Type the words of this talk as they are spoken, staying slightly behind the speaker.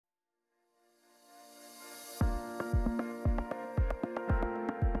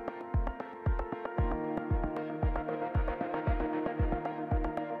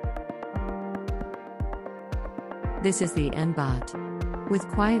This is the NBot. With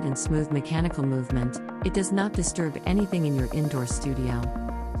quiet and smooth mechanical movement, it does not disturb anything in your indoor studio.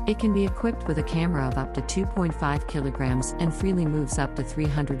 It can be equipped with a camera of up to 2.5 kilograms and freely moves up to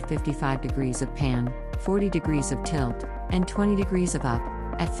 355 degrees of pan, 40 degrees of tilt, and 20 degrees of up,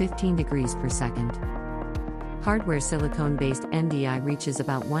 at 15 degrees per second. Hardware silicone-based NDI reaches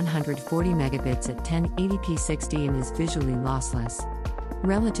about 140 megabits at 1080p 60 and is visually lossless.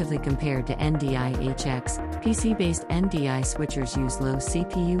 Relatively compared to NDI HX, PC-based NDI switchers use low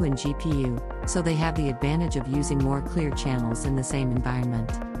CPU and GPU, so they have the advantage of using more clear channels in the same environment.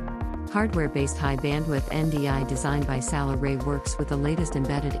 Hardware-based high-bandwidth NDI designed by Salrayworks with the latest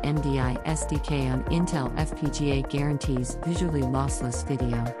embedded NDI SDK on Intel FPGA guarantees visually lossless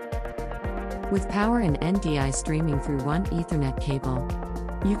video. With power and NDI streaming through one Ethernet cable,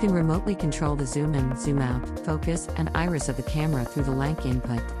 you can remotely control the zoom in, zoom out, focus, and iris of the camera through the LANC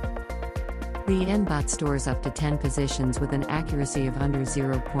input. The NBot stores up to 10 positions with an accuracy of under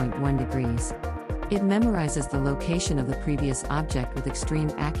 0.1 degrees. It memorizes the location of the previous object with extreme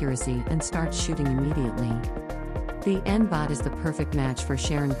accuracy and starts shooting immediately. The NBot is the perfect match for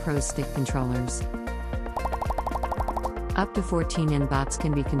Sharon Pro's stick controllers. Up to 14 NBots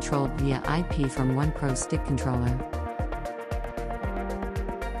can be controlled via IP from one Pro stick controller.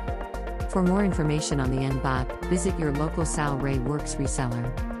 For more information on the NBot, visit your local Salrayworks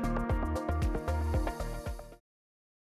reseller.